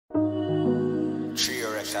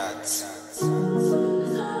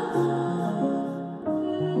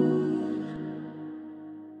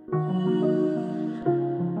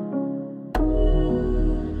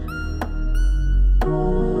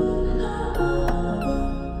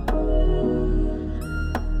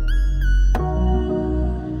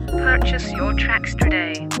Purchase your tracks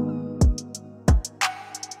today.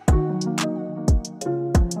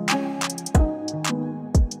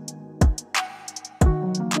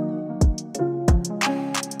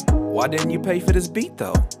 Why didn't you pay for this beat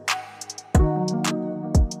though?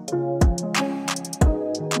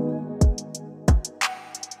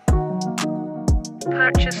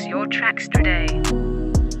 Purchase your tracks today.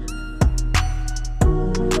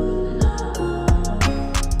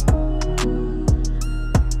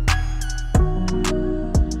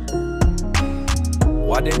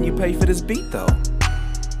 Why didn't you pay for this beat though?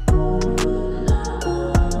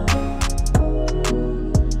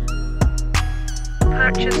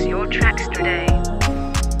 Purchase your tracks today.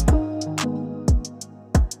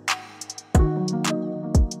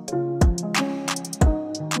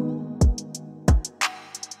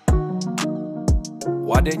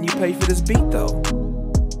 Why didn't you pay for this beat though?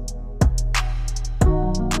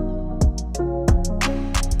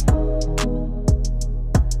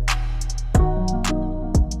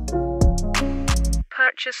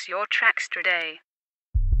 Purchase your tracks today.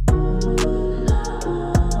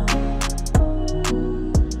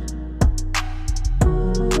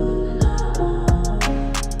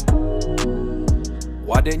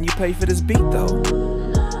 Why didn't you pay for this beat though?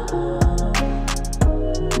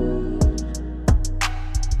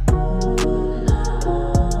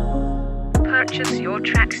 Purchase your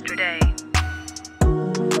tracks today.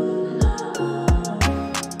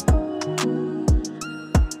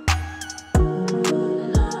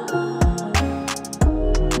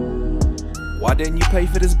 Why didn't you pay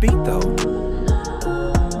for this beat though?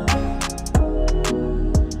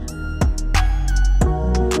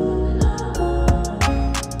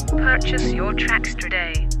 Purchase your tracks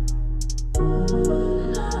today.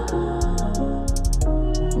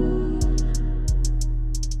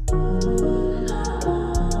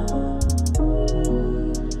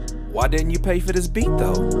 Why didn't you pay for this beat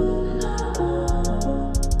though?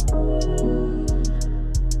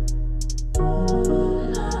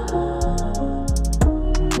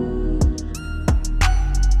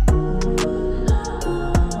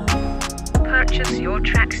 Purchase your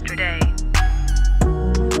tracks today.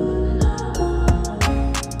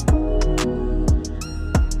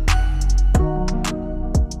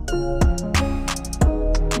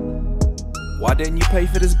 Why didn't you pay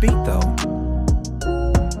for this beat though?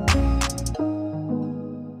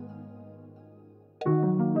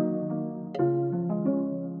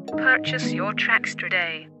 Purchase your tracks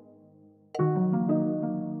today.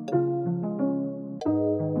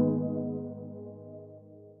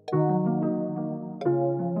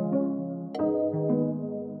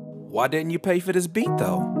 Why didn't you pay for this beat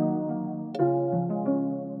though?